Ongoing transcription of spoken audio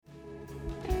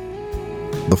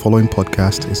The following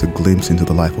podcast is a glimpse into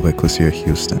the life of Ecclesia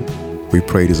Houston. We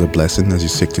pray it is a blessing as you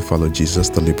seek to follow Jesus,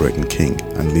 the liberating King,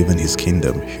 and live in His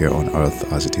kingdom here on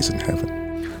earth as it is in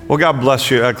heaven. Well, God bless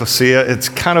you, Ecclesia. It's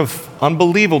kind of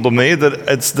unbelievable to me that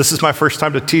this is my first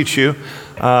time to teach you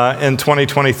in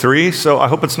 2023, so I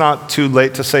hope it's not too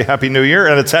late to say Happy New Year,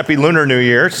 and it's Happy Lunar New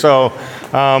Year, so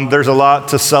there's a lot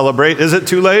to celebrate. Is it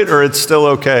too late, or it's still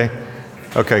okay?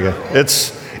 Okay, good.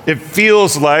 It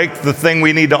feels like the thing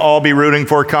we need to all be rooting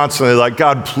for constantly, like,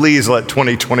 God, please let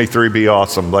 2023 be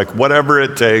awesome. Like, whatever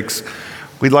it takes.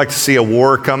 We'd like to see a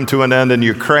war come to an end in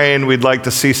Ukraine. We'd like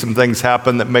to see some things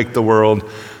happen that make the world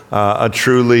a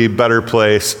truly better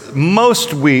place.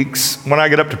 Most weeks, when I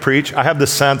get up to preach, I have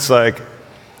this sense like,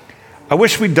 I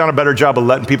wish we'd done a better job of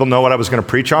letting people know what I was going to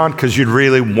preach on, because you'd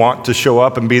really want to show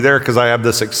up and be there, because I have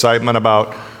this excitement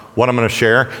about what I'm going to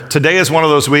share. Today is one of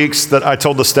those weeks that I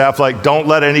told the staff, like, don't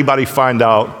let anybody find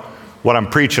out what I'm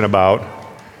preaching about,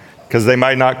 because they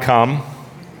might not come,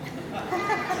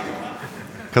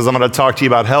 because I'm going to talk to you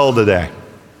about hell today.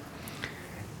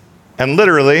 And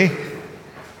literally,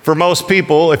 for most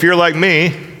people, if you're like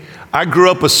me, I grew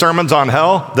up with sermons on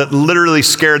hell that literally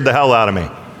scared the hell out of me.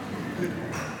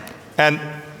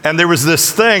 And there was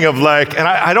this thing of like, and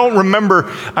I don't remember,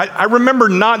 I remember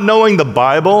not knowing the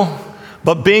Bible,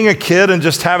 but being a kid and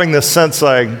just having this sense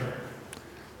like,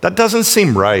 that doesn't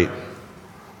seem right.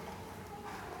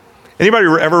 Anybody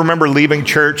ever remember leaving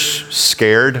church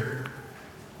scared?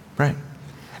 Right.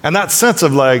 And that sense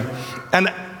of like,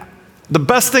 and the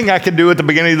best thing I could do at the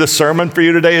beginning of the sermon for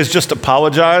you today is just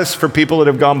apologize for people that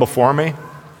have gone before me.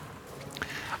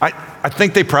 I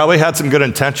think they probably had some good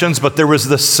intentions, but there was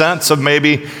this sense of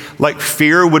maybe like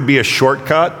fear would be a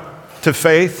shortcut to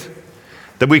faith.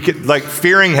 That we could, like,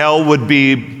 fearing hell would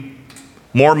be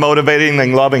more motivating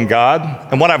than loving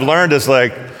God. And what I've learned is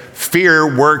like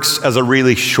fear works as a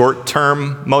really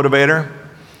short-term motivator.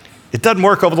 It doesn't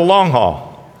work over the long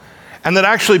haul. And that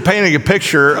actually painting a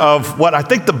picture of what I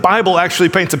think the Bible actually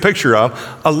paints a picture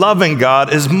of, a loving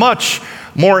God, is much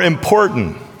more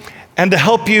important. And to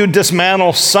help you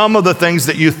dismantle some of the things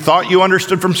that you thought you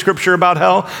understood from Scripture about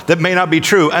hell that may not be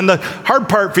true. And the hard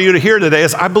part for you to hear today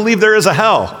is I believe there is a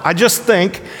hell. I just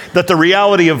think that the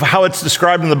reality of how it's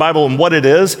described in the Bible and what it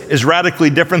is radically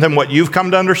different than what you've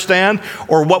come to understand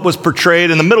or what was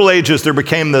portrayed. In the Middle Ages, there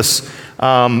became this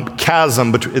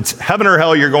chasm. It's heaven or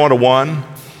hell, you're going to one.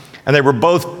 And they were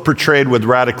both portrayed with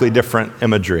radically different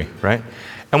imagery, right?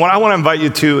 And what I want to invite you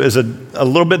to is a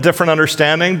little bit different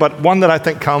understanding, but one that I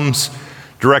think comes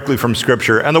directly from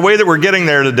Scripture. And the way that we're getting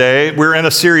there today, we're in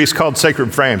a series called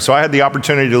Sacred Frames. So I had the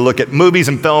opportunity to look at movies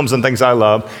and films and things I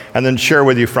love, and then share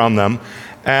with you from them.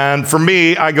 And for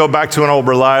me, I go back to an old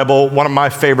reliable, one of my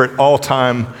favorite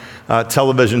all-time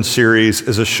television series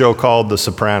is a show called The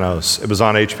Sopranos. It was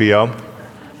on HBO.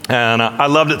 And I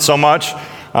loved it so much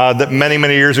that many,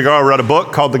 many years ago, I read a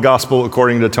book called The Gospel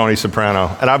According to Tony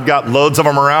Soprano. And I've got loads of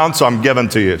them around, so I'm giving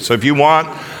to you. So if you want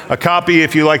a copy,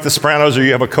 if you like The Sopranos, or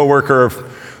you have a coworker or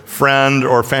friend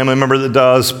or family member that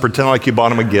does, pretend like you bought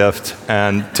them a gift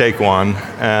and take one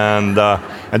and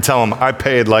tell them, I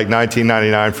paid like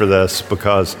 $19.99 for this,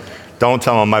 because don't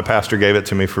tell them my pastor gave it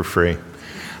to me for free.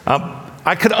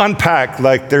 I could unpack,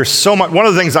 like, there's so much. One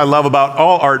of the things I love about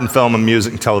all art and film and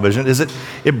music and television is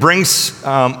it brings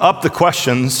up the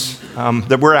questions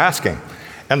that we're asking.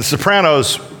 And The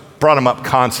Sopranos brought them up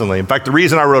constantly. In fact, the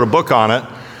reason I wrote a book on it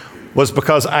was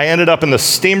because I ended up in the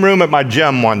steam room at my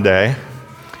gym one day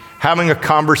having a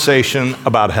conversation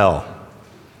about hell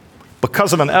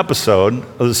because of an episode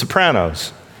of The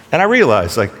Sopranos. And I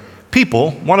realized, like,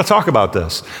 people want to talk about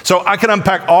this. So I can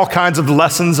unpack all kinds of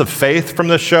lessons of faith from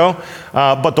this show,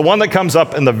 but the one that comes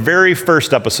up in the very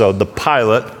first episode, the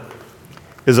pilot,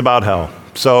 is about hell.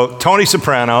 So Tony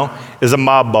Soprano is a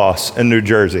mob boss in New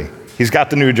Jersey. He's got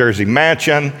the New Jersey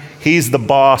mansion. He's the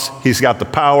boss. He's got the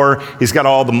power. He's got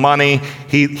all the money.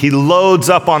 He loads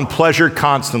up on pleasure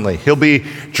constantly. He'll be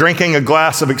drinking a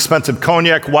glass of expensive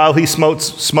cognac while he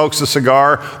smokes a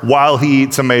cigar, while he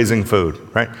eats amazing food,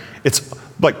 right? It's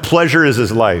like pleasure is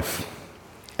his life.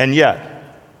 And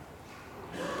yet,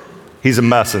 he's a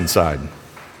mess inside.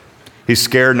 He's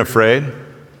scared and afraid.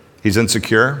 He's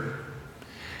insecure.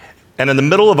 And in the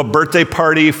middle of a birthday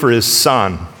party for his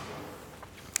son,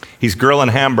 he's grilling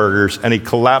hamburgers and he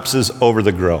collapses over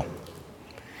the grill.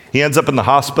 He ends up in the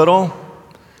hospital,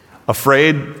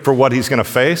 afraid for what he's going to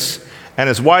face. And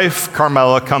his wife,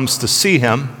 Carmela, comes to see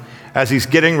him as he's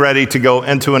getting ready to go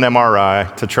into an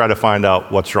MRI to try to find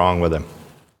out what's wrong with him.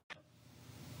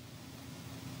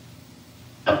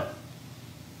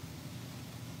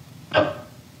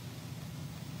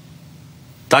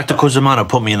 Dr. Cusimano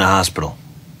put me in the hospital.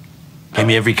 Give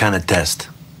me every kind of test.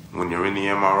 When you're in the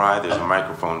MRI, there's a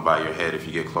microphone by your head if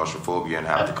you get claustrophobia and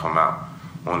have to come out.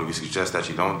 Only we suggest that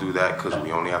you don't do that because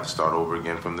we only have to start over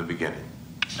again from the beginning.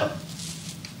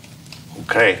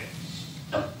 Okay.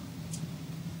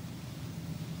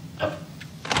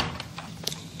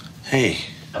 Hey,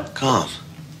 calm.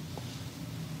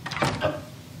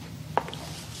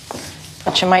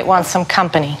 But you might want some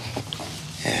company.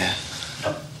 Yeah.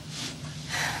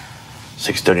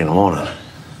 6:30 in the morning.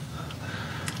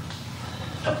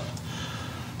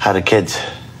 How the kids?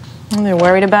 Well, they're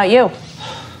worried about you.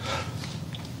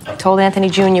 I told Anthony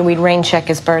Jr. we'd rain check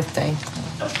his birthday.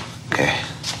 Okay.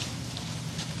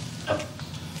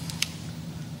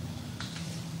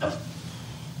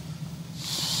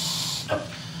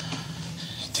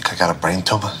 Think I got a brain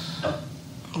tumor?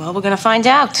 Well, we're gonna find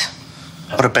out.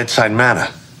 What a bedside manner.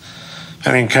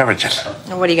 Very encouraging.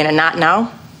 And what, are you gonna not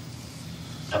know?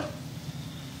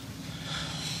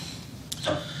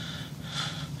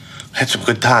 Had some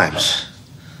good times.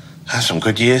 Had some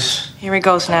good years. Here he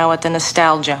goes now with the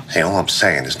nostalgia. Hey, all I'm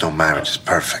saying is no marriage is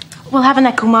perfect. Well, having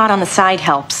that Kumar on the side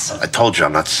helps. I told you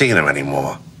I'm not seeing her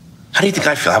anymore. How do you think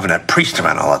I feel having that priest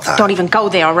around all the time? Don't even go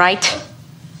there, all right?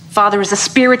 Father is a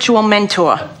spiritual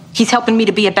mentor. He's helping me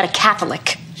to be a better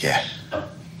Catholic. Yeah.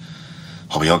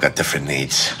 Well, we all got different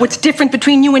needs. What's different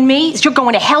between you and me is you're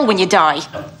going to hell when you die.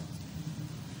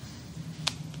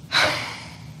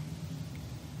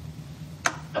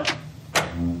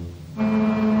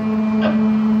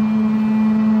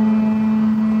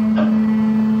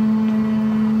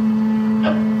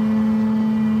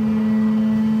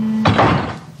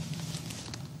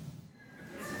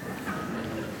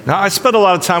 Now, I spend a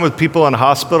lot of time with people in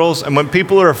hospitals, and when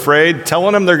people are afraid,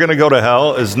 telling them they're going to go to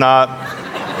hell is not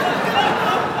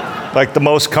like the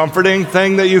most comforting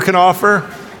thing that you can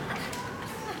offer.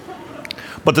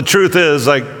 But the truth is,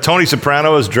 like, Tony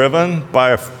Soprano is driven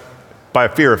by a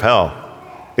fear of hell.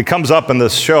 It comes up in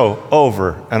this show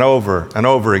over and over and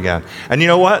over again. And you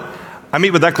know what? I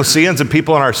meet with ecclesians and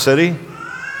people in our city.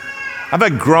 I've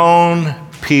had grown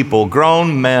people,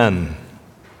 grown men,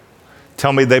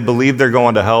 tell me they believe they're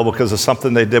going to hell because of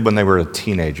something they did when they were a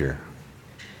teenager.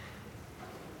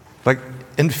 Like,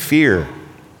 in fear.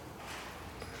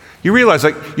 You realize,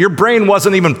 like, your brain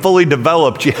wasn't even fully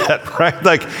developed yet, right?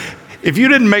 Like, if you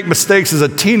didn't make mistakes as a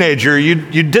teenager, you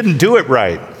didn't do it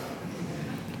right.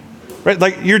 Right?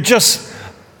 Like, you're just,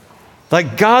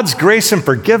 like, God's grace and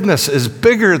forgiveness is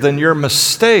bigger than your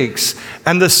mistakes.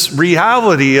 And this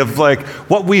reality of, like,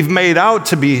 what we've made out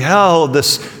to be hell,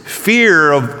 this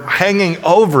fear of hanging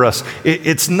over us,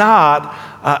 it's not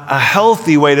a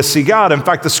healthy way to see God. In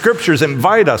fact, the scriptures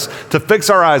invite us to fix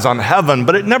our eyes on heaven,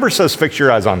 but it never says fix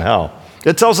your eyes on hell.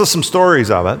 It tells us some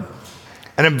stories of it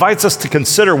and invites us to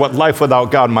consider what life without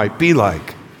God might be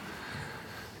like.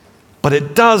 But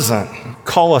it doesn't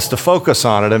call us to focus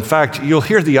on it. In fact, you'll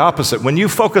hear the opposite. When you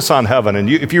focus on heaven, and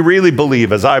if you really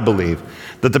believe, as I believe,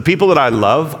 that the people that I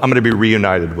love, I'm going to be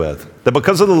reunited with, that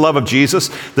because of the love of Jesus,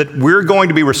 that we're going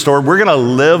to be restored, we're going to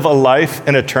live a life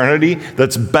in eternity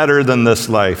that's better than this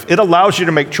life. It allows you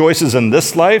to make choices in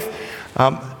this life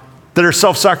that are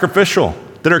self-sacrificial,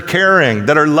 that are caring,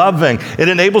 that are loving. It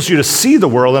enables you to see the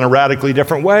world in a radically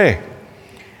different way.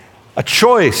 A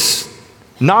choice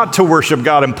not to worship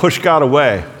God and push God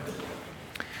away,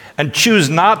 and choose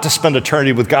not to spend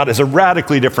eternity with God is a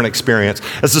radically different experience.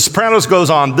 As The Sopranos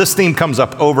goes on, this theme comes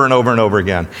up over and over and over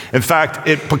again. In fact,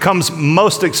 it becomes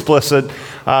most explicit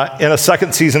in a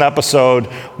second season episode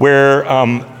where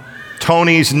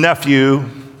Tony's nephew,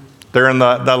 they're in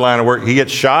that line of work, he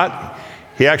gets shot,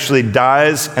 he actually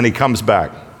dies, and he comes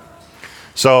back.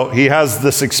 So he has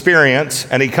this experience,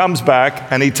 and he comes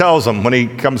back, and he tells them when he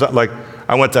comes out, like,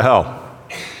 I went to hell.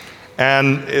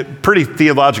 And pretty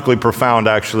theologically profound,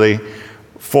 actually.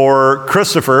 For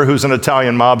Christopher, who's an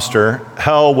Italian mobster,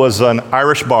 hell was an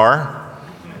Irish bar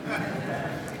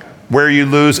where you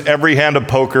lose every hand of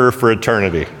poker for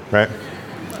eternity, right?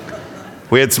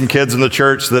 We had some kids in the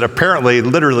church that apparently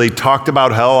literally talked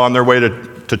about hell on their way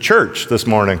to church this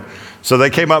morning. So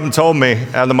they came up and told me,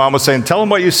 and the mom was saying, tell them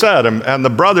what you said. And the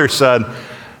brother said,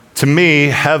 to me,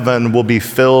 heaven will be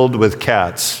filled with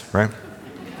cats, right?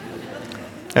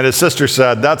 And his sister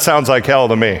said, that sounds like hell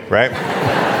to me, right?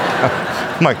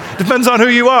 I'm like, depends on who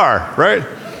you are, right?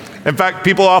 In fact,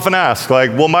 people often ask,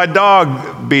 like, will my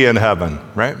dog be in heaven,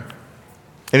 right?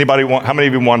 How many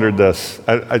of you wondered this?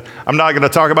 I'm not going to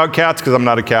talk about cats because I'm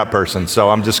not a cat person, so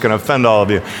I'm just going to offend all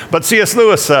of you. But C.S.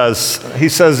 Lewis says,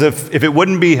 if it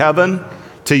wouldn't be heaven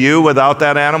to you without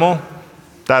that animal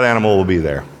will be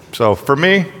there. So for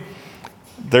me,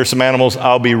 there's some animals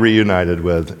I'll be reunited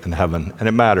with in heaven, and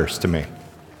it matters to me.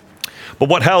 But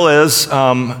what hell is,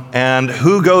 and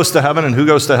who goes to heaven and who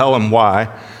goes to hell and why,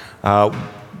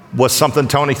 was something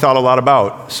Tony thought a lot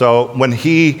about. So when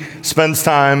he spends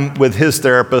time with his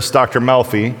therapist, Dr.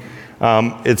 Melfi,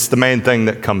 it's the main thing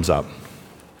that comes up.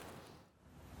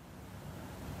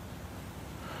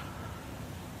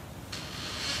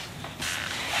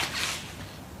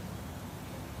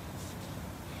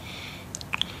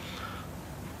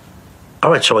 All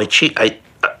right, so I cheat.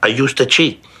 I used to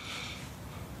cheat.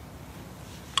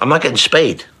 I'm not getting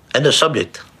spayed. End of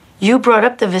subject. You brought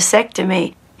up the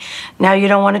vasectomy. Now you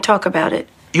don't want to talk about it.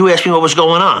 You asked me what was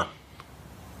going on.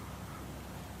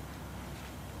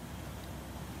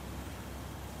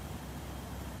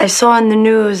 I saw in the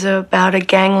news about a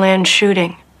gangland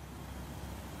shooting.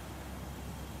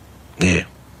 Yeah.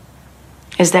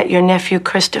 Is that your nephew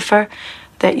Christopher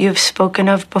that you've spoken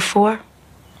of before?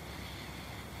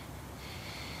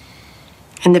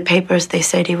 In the papers, they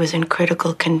said he was in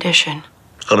critical condition.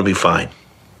 It's gonna be fine.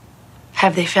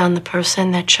 Have they found the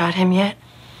person that shot him yet?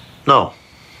 No.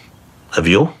 Have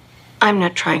you? I'm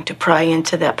not trying to pry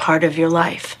into that part of your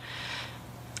life.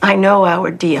 I know our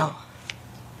deal.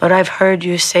 But I've heard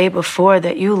you say before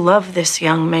that you love this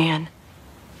young man.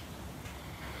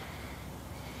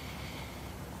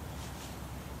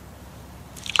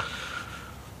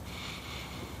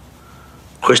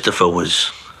 Christopher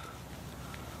was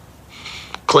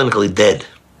clinically dead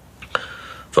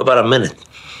for about a minute.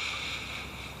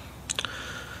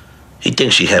 He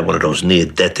thinks he had one of those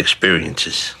near-death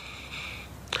experiences.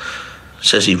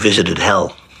 Says he visited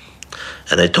hell,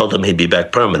 and they told him he'd be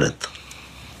back permanent.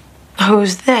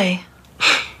 Who's they?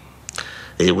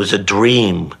 It was a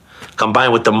dream,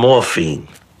 combined with the morphine.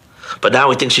 But now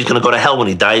he thinks he's gonna go to hell when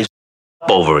he dies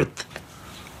over it.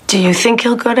 Do you think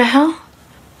he'll go to hell?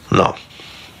 No.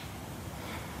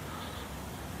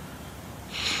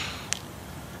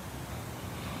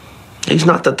 He's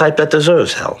not the type that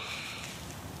deserves hell.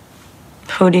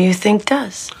 Who do you think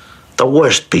does? The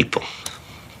worst people.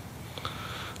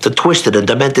 The twisted and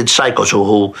demented psychos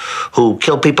who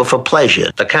kill people for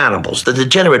pleasure. The cannibals, the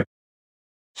degenerate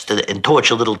and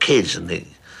torture little kids, and they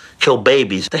kill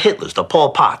babies. The Hitlers, the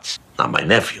Pol Pots. Not my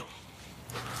nephew.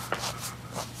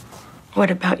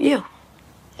 What about you?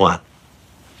 What?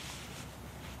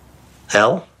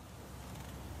 Hell?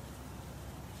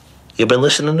 You been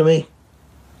listening to me?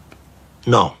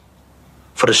 No.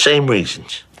 For the same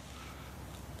reasons.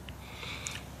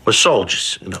 We're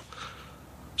soldiers, you know.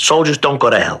 Soldiers don't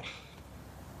go to hell.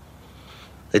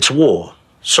 It's war.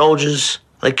 Soldiers,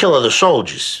 they kill other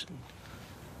soldiers.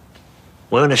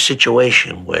 We're in a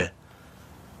situation where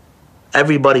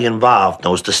everybody involved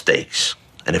knows the stakes.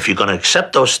 And if you're going to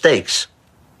accept those stakes,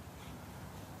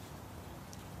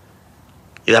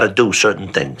 you got to do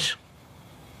certain things.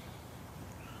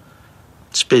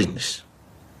 It's business.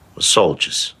 We're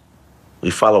soldiers.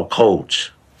 We follow codes,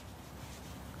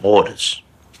 orders.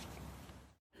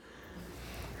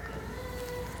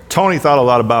 Tony thought a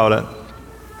lot about it.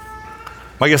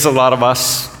 I guess a lot of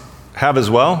us have as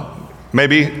well.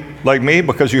 Maybe like me,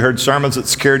 because you heard sermons that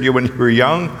scared you when you were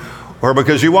young, or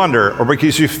because you wonder, or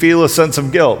because you feel a sense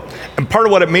of guilt. And part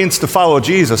of what it means to follow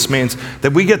Jesus means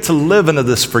that we get to live into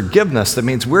this forgiveness. That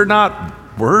means we're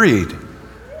not worried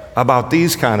about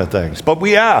these kind of things. But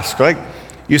we ask, like,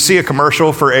 you see a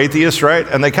commercial for atheists, right?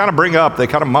 And they kind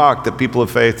of mock that people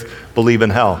of faith believe in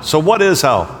hell. So what is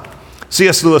hell?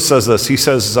 C.S. Lewis says this. He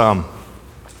says,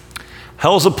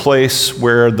 hell's a place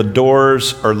where the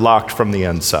doors are locked from the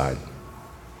inside.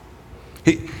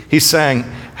 He's saying,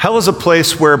 hell is a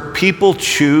place where people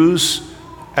choose,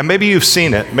 and maybe you've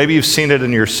seen it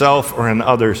in yourself or in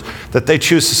others, that they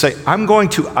choose to say, I'm going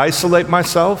to isolate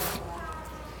myself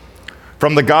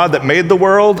from the God that made the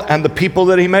world and the people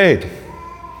that he made.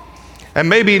 And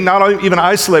maybe not even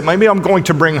isolate, maybe I'm going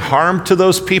to bring harm to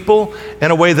those people in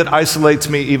a way that isolates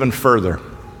me even further.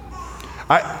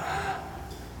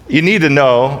 You need to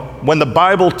know, when the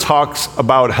Bible talks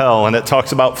about hell, and it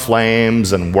talks about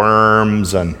flames and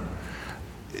worms, and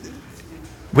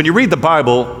when you read the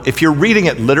Bible, if you're reading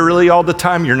it literally all the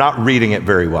time, you're not reading it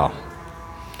very well.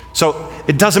 So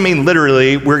it doesn't mean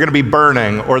literally we're going to be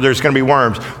burning or there's going to be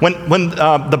worms. When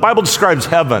the Bible describes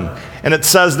heaven and it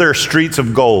says there are streets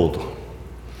of gold,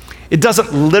 it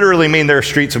doesn't literally mean there are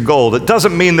streets of gold. It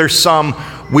doesn't mean there's some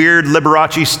weird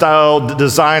Liberace-style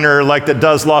designer like that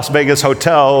does Las Vegas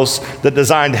hotels that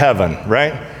designed heaven,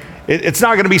 right? It's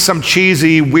not going to be some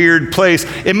cheesy, weird place.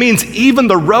 It means even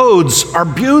the roads are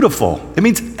beautiful. It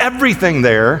means everything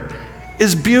there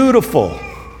is beautiful.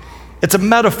 It's a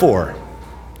metaphor.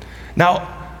 Now,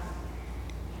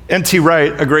 N.T.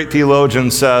 Wright, a great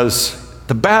theologian, says,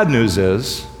 the bad news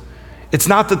is It's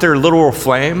not that they're literal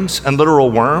flames and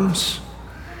literal worms.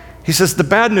 He says the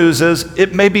bad news is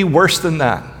it may be worse than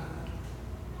that.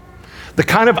 The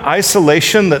kind of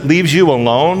isolation that leaves you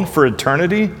alone for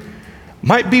eternity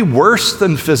might be worse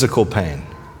than physical pain.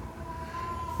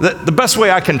 The best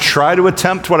way I can try to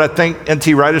attempt what I think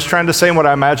N.T. Wright is trying to say and what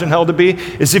I imagine hell to be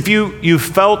is if you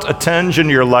felt a tinge in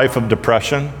your life of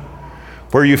depression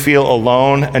where you feel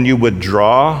alone and you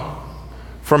withdraw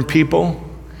from people,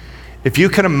 if you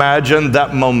can imagine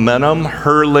that momentum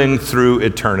hurling through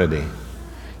eternity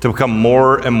to become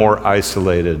more and more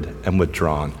isolated and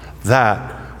withdrawn,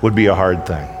 that would be a hard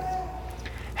thing.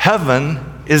 Heaven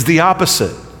is the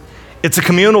opposite. It's a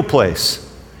communal place.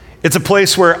 It's a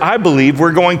place where I believe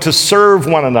we're going to serve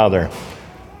one another.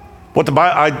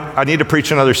 I need to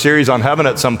preach another series on heaven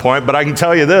at some point, but I can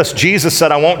tell you this. Jesus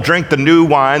said, I won't drink the new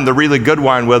wine, the really good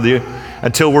wine with you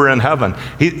until we're in heaven.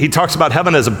 He talks about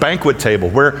heaven as a banquet table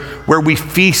where we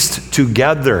feast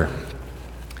together.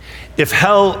 If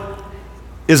hell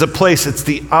is a place, it's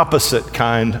the opposite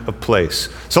kind of place.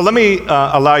 So let me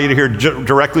allow you to hear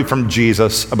directly from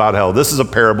Jesus about hell. This is a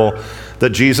parable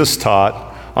that Jesus taught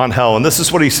on hell, and this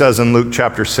is what he says in Luke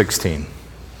chapter 16.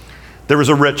 There was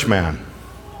a rich man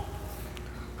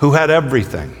who had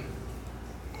everything: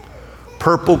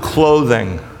 purple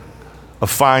clothing of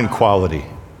fine quality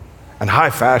and high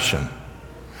fashion,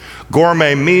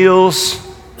 gourmet meals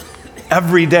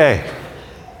every day,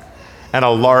 and a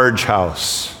large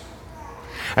house.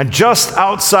 And just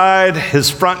outside his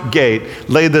front gate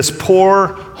lay this poor,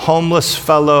 homeless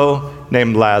fellow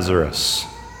named Lazarus.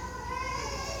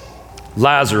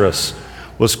 Lazarus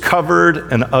was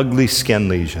covered in ugly skin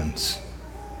lesions.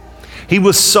 He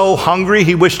was so hungry,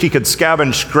 he wished he could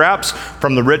scavenge scraps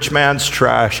from the rich man's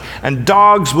trash, and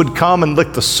dogs would come and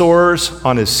lick the sores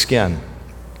on his skin.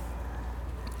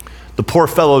 The poor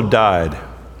fellow died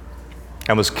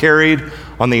and was carried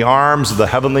on the arms of the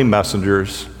heavenly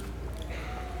messengers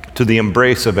to the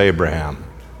embrace of Abraham.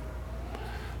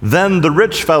 Then the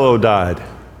rich fellow died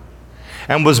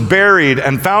and was buried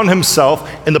and found himself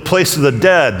in the place of the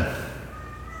dead.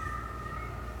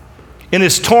 In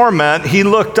his torment, he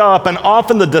looked up, and off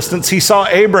in the distance he saw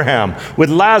Abraham with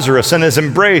Lazarus in his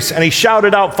embrace, and he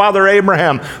shouted out, Father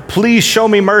Abraham, please show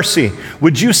me mercy.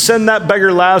 Would you send that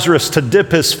beggar Lazarus to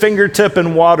dip his fingertip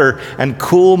in water and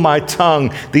cool my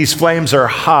tongue? These flames are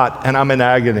hot, and I'm in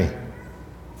agony.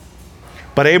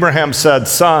 But Abraham said,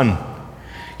 Son,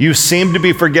 you seem to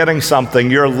be forgetting something.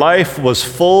 Your life was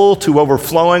full to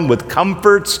overflowing with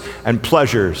comforts and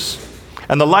pleasures.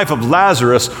 And the life of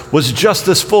Lazarus was just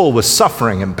as full with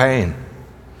suffering and pain.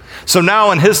 So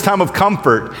now in his time of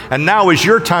comfort, and now is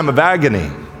your time of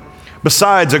agony.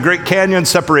 Besides, a great canyon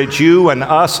separates you and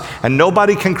us, and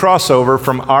nobody can cross over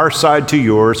from our side to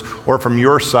yours or from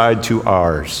your side to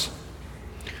ours.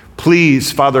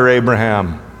 Please, Father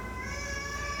Abraham,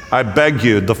 I beg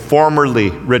you, the formerly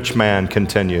rich man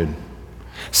continued,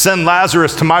 send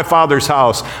Lazarus to my father's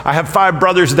house. I have 5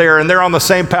 brothers there, and they're on the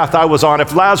same path I was on.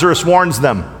 If Lazarus warns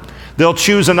them, they'll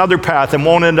choose another path and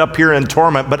won't end up here in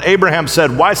torment. But Abraham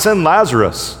said, why send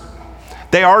Lazarus?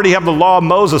 They already have the law of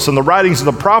Moses and the writings of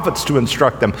the prophets to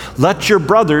instruct them. Let your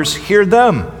brothers hear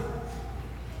them.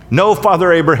 No,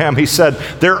 Father Abraham, he said,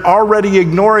 they're already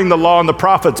ignoring the law and the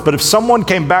prophets, but if someone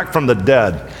came back from the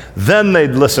dead, then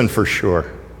they'd listen for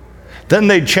sure. Then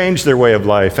they'd change their way of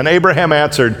life. And Abraham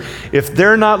answered, if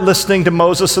they're not listening to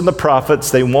Moses and the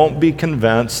prophets, they won't be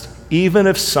convinced, even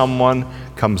if someone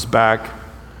comes back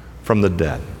from the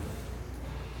dead.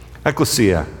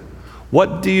 Ecclesia,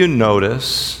 what do you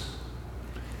notice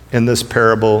in this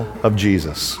parable of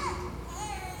Jesus?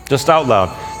 Just out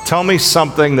loud. Tell me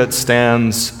something that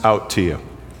stands out to you.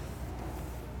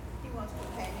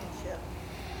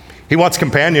 He wants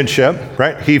companionship,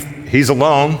 right? He's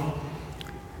alone.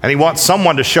 And he wants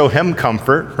someone to show him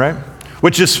comfort, right?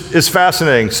 Which is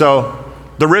fascinating. So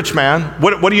the rich man,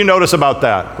 what do you notice about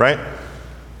that, right?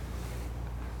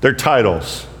 Their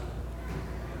titles.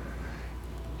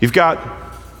 You've got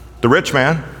the rich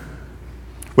man,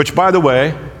 which, by the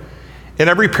way, in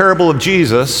every parable of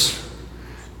Jesus,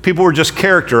 people were just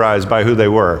characterized by who they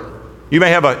were. You may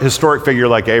have a historic figure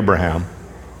like Abraham,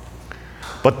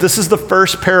 but this is the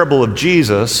first parable of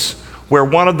Jesus where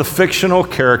one of the fictional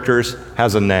characters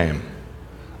has a name,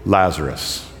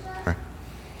 Lazarus. Right?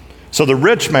 So the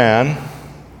rich man,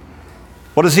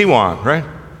 what does he want, right?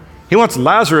 He wants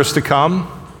Lazarus to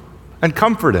come and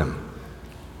comfort him.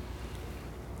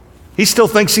 He still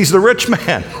thinks he's the rich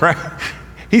man, right?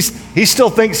 He still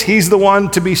thinks he's the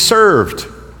one to be served.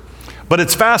 But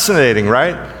it's fascinating,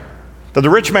 right? That the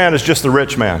rich man is just the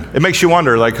rich man. It makes you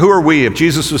wonder, like, who are we? If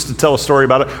Jesus was to tell a story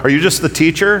about it, are you just the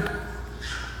teacher?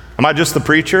 Am I just the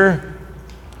preacher?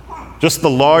 Just the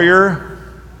lawyer?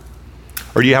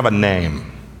 Or do you have a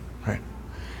name? Right?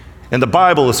 In the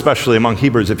Bible, especially among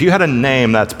Hebrews, if you had a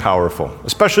name, that's powerful,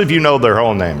 especially if you know their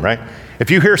whole name, right? If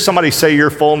you hear somebody say your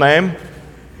full name,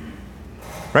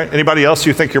 right? Anybody else,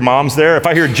 you think your mom's there? If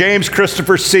I hear James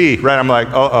Christopher C., right, I'm like,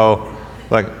 uh-oh,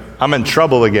 like, I'm in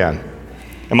trouble again.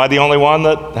 Am I the only one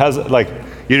that has, like,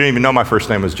 you didn't even know my first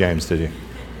name was James, did you?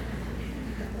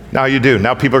 Now you do.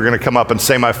 Now people are going to come up and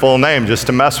say my full name just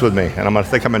to mess with me, and I'm going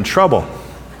to think I'm in trouble.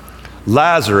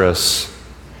 Lazarus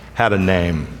had a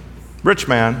name. Rich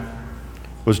man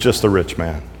was just a rich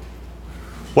man.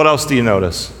 What else do you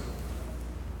notice?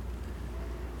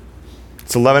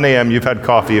 It's 11 a.m., you've had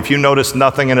coffee. If you notice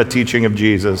nothing in a teaching of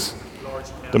Jesus,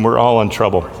 then we're all in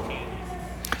trouble.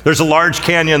 There's a large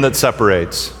canyon that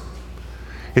separates.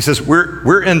 He says,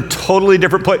 we're in totally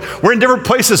different places. We're in different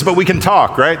places, but we can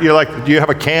talk, right? You're like, do you have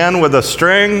a can with a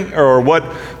string or what?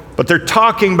 But they're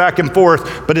talking back and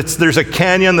forth, but there's a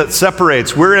canyon that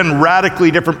separates. We're in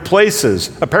radically different places.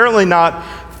 Apparently not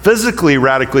physically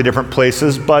radically different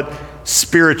places, but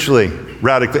spiritually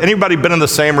radically. Anybody been in the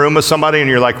same room with somebody and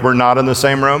you're like, we're not in the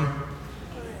same room?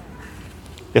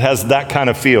 It has that kind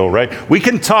of feel, right? We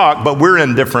can talk, but we're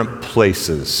in different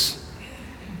places.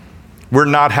 We're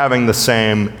not having the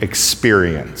same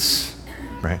experience,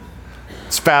 right?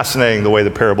 It's fascinating the way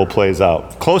the parable plays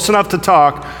out. Close enough to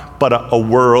talk, but a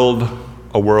world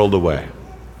away.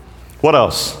 What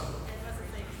else?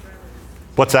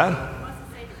 What's that?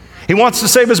 He wants to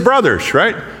save his brothers,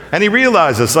 right? And he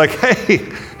realizes, like, hey,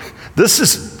 this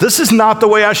is not the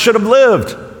way I should have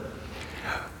lived.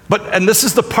 And this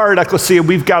is the part, Ecclesia,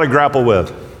 we've got to grapple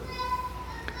with.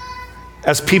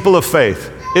 As people of faith,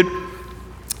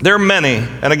 there are many,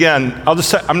 and again, I'll just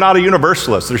say, I'm not a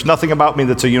universalist. There's nothing about me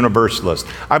that's a universalist.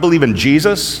 I believe in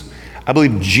Jesus. I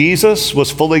believe Jesus was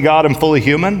fully God and fully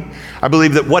human. I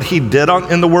believe that what he did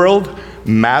in the world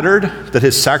mattered, that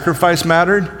his sacrifice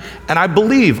mattered. And I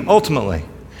believe, ultimately,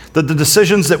 that the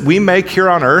decisions that we make here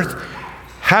on earth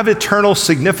have eternal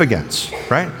significance,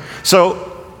 right?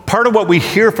 So part of what we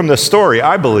hear from this story,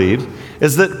 I believe,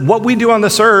 is that what we do on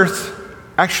this earth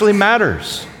actually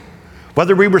matters.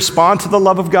 Whether we respond to the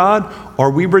love of God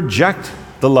or we reject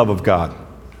the love of God.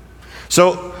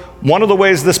 So one of the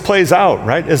ways this plays out,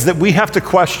 right, is that we have to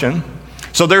question.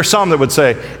 So there are some that would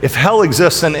say, if hell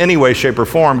exists in any way, shape, or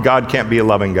form, God can't be a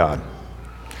loving God.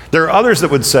 There are others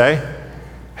that would say,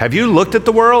 have you looked at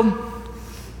the world?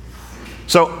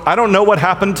 So I don't know what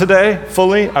happened today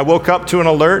fully. I woke up to an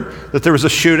alert that there was a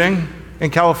shooting in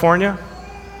California.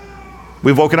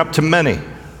 We've woken up to many.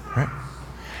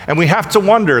 And we have to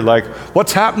wonder, like,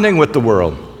 what's happening with the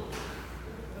world?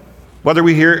 Whether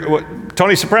we hear,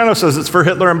 Tony Soprano says it's for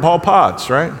Hitler and Pol Pot's,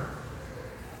 right?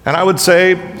 And I would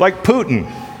say, like Putin.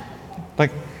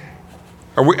 Like,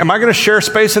 am I going to share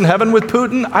space in heaven with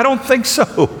Putin? I don't think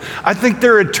so. I think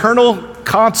there are eternal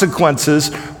consequences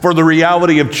for the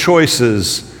reality of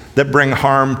choices that bring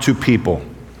harm to people.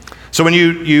 So when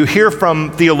you hear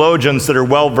from theologians that are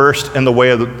well-versed in the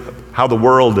way of how the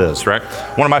world is, right?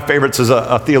 One of my favorites is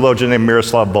a theologian named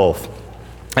Miroslav Volf.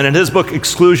 And in his book,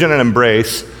 Exclusion and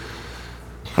Embrace, I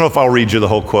don't know if I'll read you the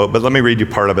whole quote, but let me read you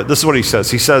part of it. This is what he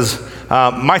says. He says,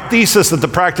 my thesis that the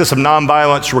practice of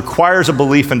nonviolence requires a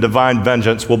belief in divine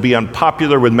vengeance will be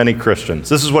unpopular with many Christians.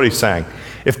 This is what he's saying.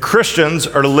 If Christians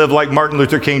are to live like Martin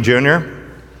Luther King Jr.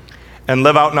 and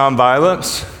live out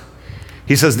nonviolence,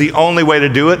 he says the only way to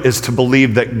do it is to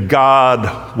believe that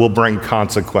God will bring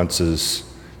consequences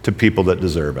to people that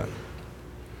deserve it.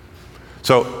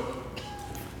 So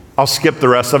I'll skip the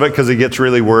rest of it because it gets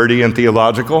really wordy and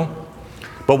theological.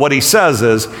 But what he says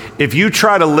is, if you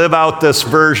try to live out this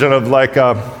version of like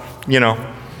a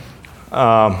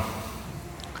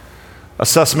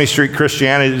Sesame Street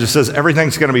Christianity that just says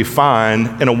everything's going to be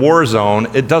fine in a war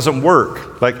zone, it doesn't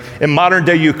work. Like in modern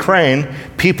day Ukraine,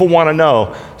 people want to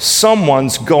know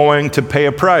someone's going to pay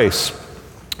a price.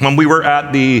 When we were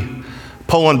at the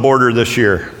Poland border this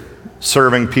year,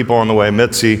 serving people on the way,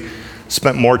 Mitzi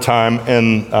spent more time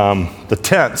in the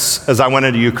tents as I went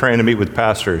into Ukraine to meet with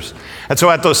pastors. And so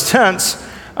at those tents,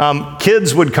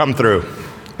 kids would come through.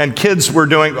 And kids were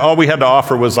doing, all we had to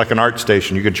offer was like an art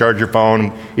station. You could charge your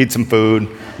phone, eat some food,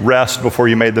 rest before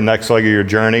you made the next leg of your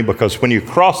journey, because when you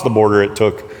crossed the border, it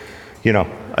took,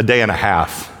 a day and a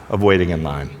half of waiting in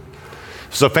line.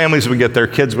 So families would get there,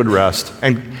 kids would rest.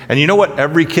 And you know what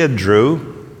every kid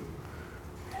drew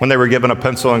when they were given a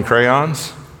pencil and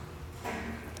crayons?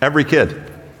 Every kid.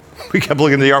 We kept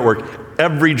looking at the artwork.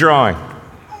 Every drawing.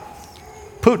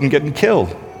 Putin getting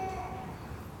killed.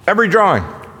 Every drawing.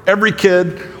 Every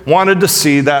kid wanted to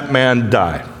see that man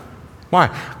die. Why?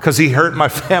 Because he hurt my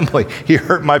family. He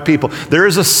hurt my people. There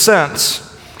is a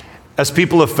sense, as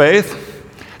people of faith,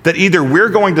 that either we're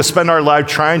going to spend our life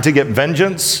trying to get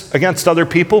vengeance against other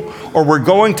people, or we're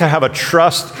going to have a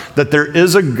trust that there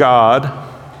is a God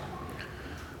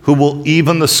who will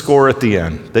even the score at the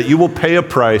end, that you will pay a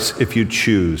price if you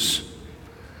choose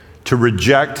to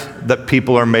reject that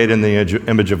people are made in the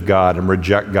image of God and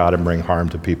reject God and bring harm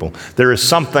to people. There is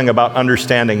something about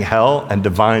understanding hell and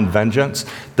divine vengeance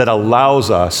that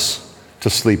allows us to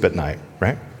sleep at night,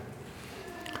 right?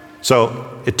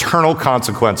 So, eternal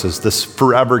consequences, this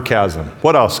forever chasm.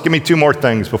 What else? Give me 2 more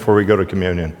things before we go to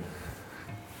communion.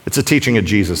 It's a teaching of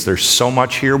Jesus. There's so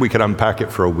much here, we could unpack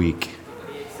it for a week.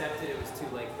 He accepted it was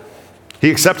too late for him. He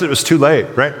accepted it was too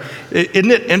late, right? Isn't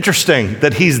it interesting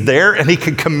that he's there and he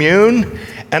could commune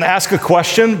and ask a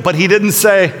question, but he didn't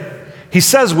say, he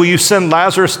says, will you send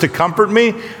Lazarus to comfort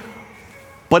me?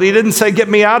 But he didn't say, get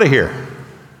me out of here.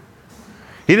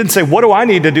 He didn't say, what do I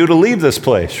need to do to leave this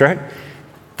place, right?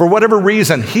 For whatever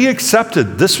reason, he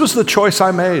accepted, this was the choice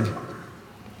I made.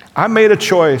 I made a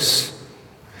choice.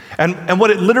 And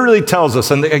what it literally tells us,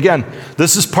 and again,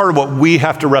 this is part of what we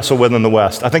have to wrestle with in the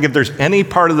West. I think if there's any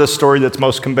part of this story that's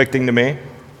most convicting to me,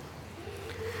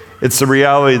 it's the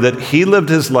reality that he lived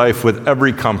his life with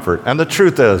every comfort. And the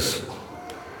truth is,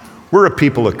 we're a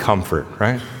people of comfort,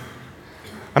 right?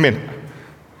 I mean,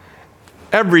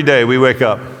 every day we wake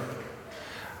up.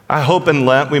 I hope in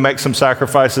Lent we make some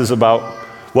sacrifices about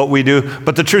what we do.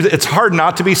 But the truth, it's hard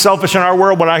not to be selfish in our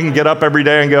world when I can get up every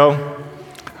day and go,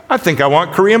 I think I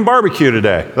want Korean barbecue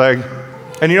today.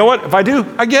 And you know what? If I do,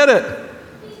 I get it.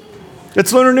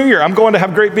 It's Lunar New Year. I'm going to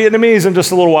have great Vietnamese in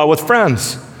just a little while with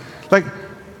friends.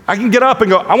 I can get up and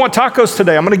go, I want tacos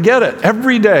today. I'm going to get it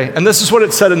every day. And this is what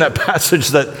it said in that passage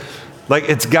that,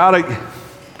 it's got to,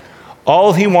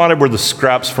 all he wanted were the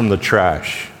scraps from the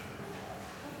trash.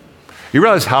 You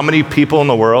realize how many people in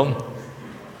the world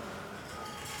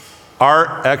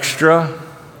our extra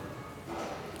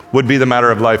would be the matter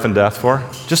of life and death for?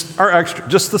 Just our extra,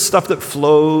 just the stuff that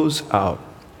flows out.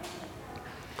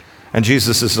 And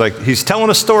Jesus is he's telling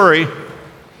a story,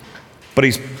 but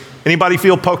anybody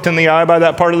feel poked in the eye by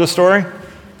that part of the story?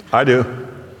 I do,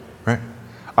 right?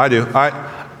 I do.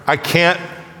 I can't,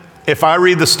 if I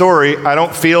read the story, I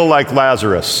don't feel like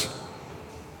Lazarus.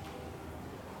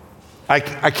 I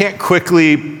can't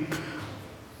quickly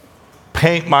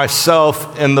paint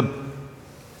myself in the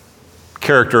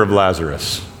character of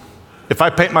Lazarus. If I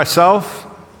paint myself,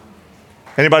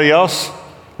 anybody else?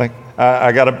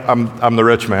 I'm the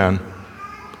rich man.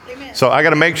 Amen. So I got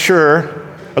to make sure,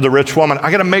 or the rich woman,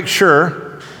 I got to make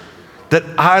sure that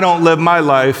I don't live my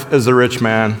life as the rich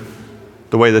man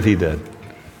the way that he did.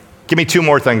 Give me 2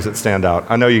 more things that stand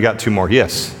out. I know you got 2 more.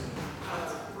 Yes.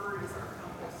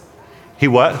 He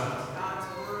what?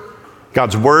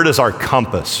 God's word is our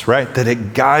compass, right? That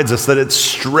it guides us, that it's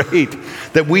straight,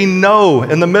 that we know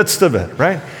in the midst of it,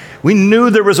 right? We knew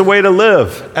there was a way to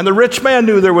live, and the rich man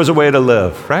knew there was a way to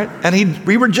live, right? And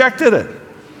we rejected it.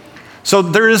 So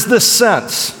there is this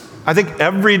sense, I think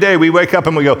every day we wake up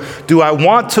and we go, do I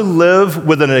want to live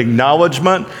with an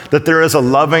acknowledgement that there is a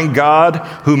loving God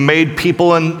who made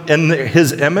people in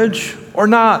his image or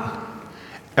not?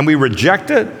 And we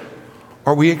reject it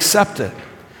or we accept it.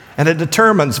 And it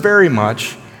determines very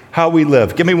much how we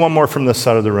live. Give me 1 more from this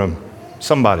side of the room.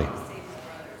 Somebody.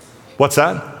 What's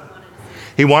that?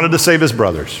 He wanted to save his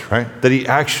brothers, right? That he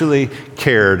actually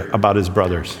cared about his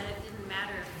brothers. And it didn't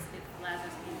matter if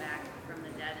Lazarus came back from the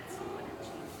dead, it still wouldn't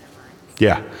change their minds.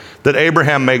 Yeah, that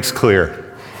Abraham makes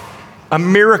clear. A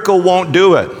miracle won't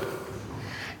do it.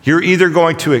 You're either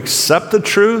going to accept the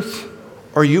truth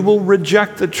or you will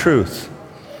reject the truth.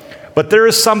 But there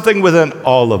is something within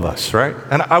all of us, right?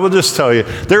 And I will just tell you,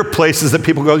 there are places that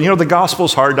people go, the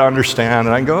gospel's hard to understand.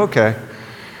 And I go, okay.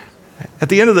 At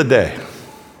the end of the day,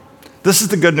 this is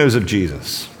the good news of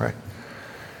Jesus, right?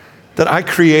 That I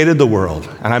created the world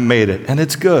and I made it and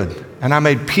it's good. And I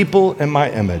made people in my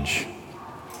image.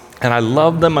 And I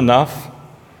love them enough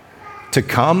to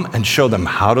come and show them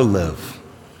how to live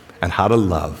and how to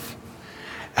love.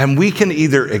 And we can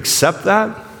either accept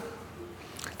that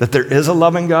there is a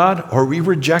loving God, or we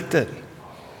reject it.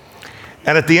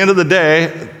 And at the end of the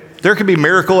day, there can be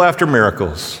miracle after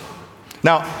miracles.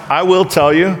 Now, I will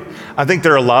tell you, I think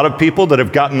there are a lot of people that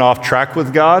have gotten off track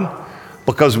with God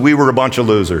because we were a bunch of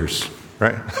losers,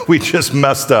 right? We just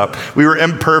messed up. We were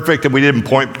imperfect and we didn't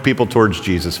point people towards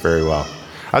Jesus very well.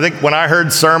 I think when I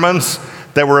heard sermons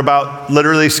that were about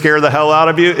literally scare the hell out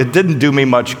of you, it didn't do me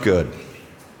much good.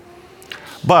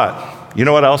 But you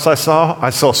know what else I saw? I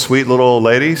saw sweet little old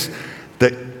ladies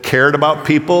that cared about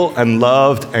people and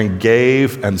loved and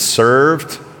gave and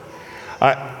served.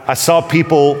 I saw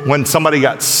people, when somebody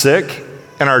got sick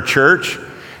in our church,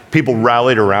 people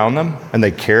rallied around them and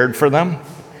they cared for them.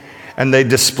 And they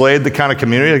displayed the kind of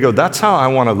community. They go, that's how I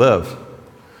want to live.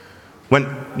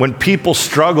 When people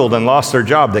struggled and lost their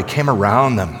job, they came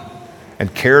around them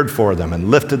and cared for them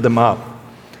and lifted them up.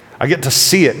 I get to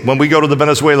see it when we go to the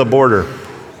Venezuela border.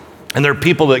 And there are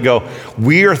people that go,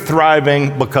 we are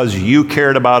thriving because you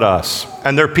cared about us.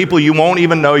 And there are people you won't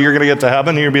even know you're going to get to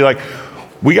heaven. And you'll be like,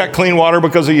 we got clean water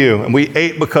because of you. And we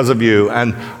ate because of you.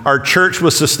 And our church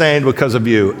was sustained because of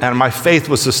you. And my faith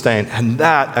was sustained. And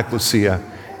that, ecclesia,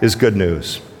 is good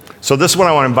news. So this is what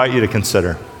I want to invite you to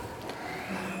consider.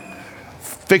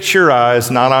 Fix your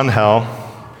eyes not on hell.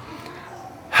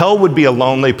 Hell would be a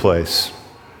lonely place.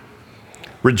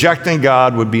 Rejecting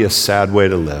God would be a sad way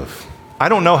to live. I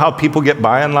don't know how people get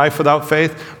by in life without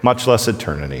faith, much less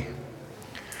eternity.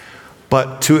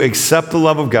 But to accept the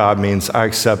love of God means I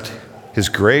accept His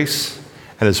grace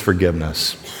and His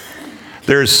forgiveness.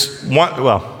 There's one,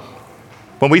 well,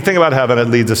 when we think about heaven, it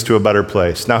leads us to a better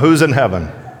place. Now, who's in heaven?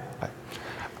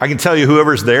 I can tell you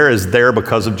whoever's there is there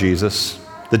because of Jesus,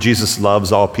 that Jesus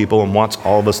loves all people and wants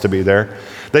all of us to be there.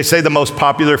 They say the most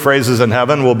popular phrases in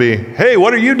heaven will be, hey,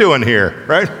 what are you doing here,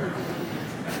 right?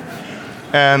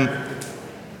 And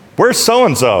where's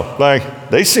so-and-so?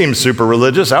 Like, they seem super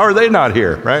religious. How are they not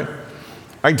here, right?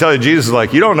 I can tell you, Jesus is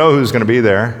like, you don't know who's going to be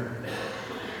there.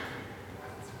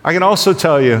 I can also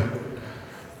tell you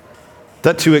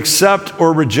that to accept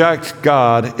or reject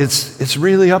God, it's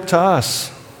really up to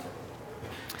us.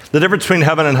 The difference between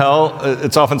heaven and hell,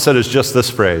 it's often said, is just this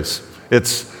phrase.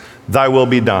 It's, thy will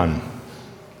be done.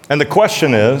 And the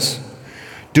question is,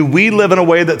 do we live in a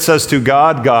way that says to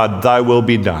God, God, thy will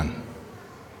be done?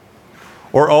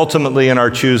 Or ultimately in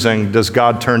our choosing, does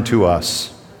God turn to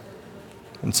us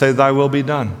and say, thy will be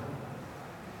done?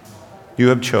 You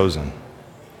have chosen.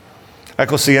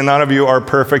 Ecclesia, none of you are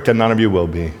perfect and none of you will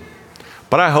be.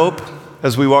 But I hope,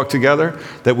 as we walk together,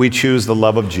 that we choose the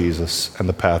love of Jesus and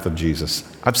the path of Jesus.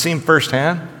 I've seen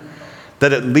firsthand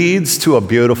that it leads to a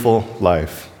beautiful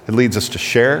life. It leads us to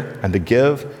share and to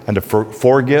give and to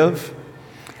forgive.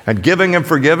 And giving and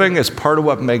forgiving is part of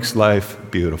what makes life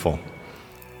beautiful.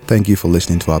 Thank you for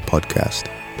listening to our podcast.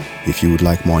 If you would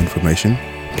like more information,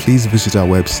 please visit our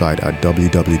website at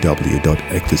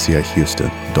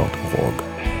www.ecclesiahouston.org.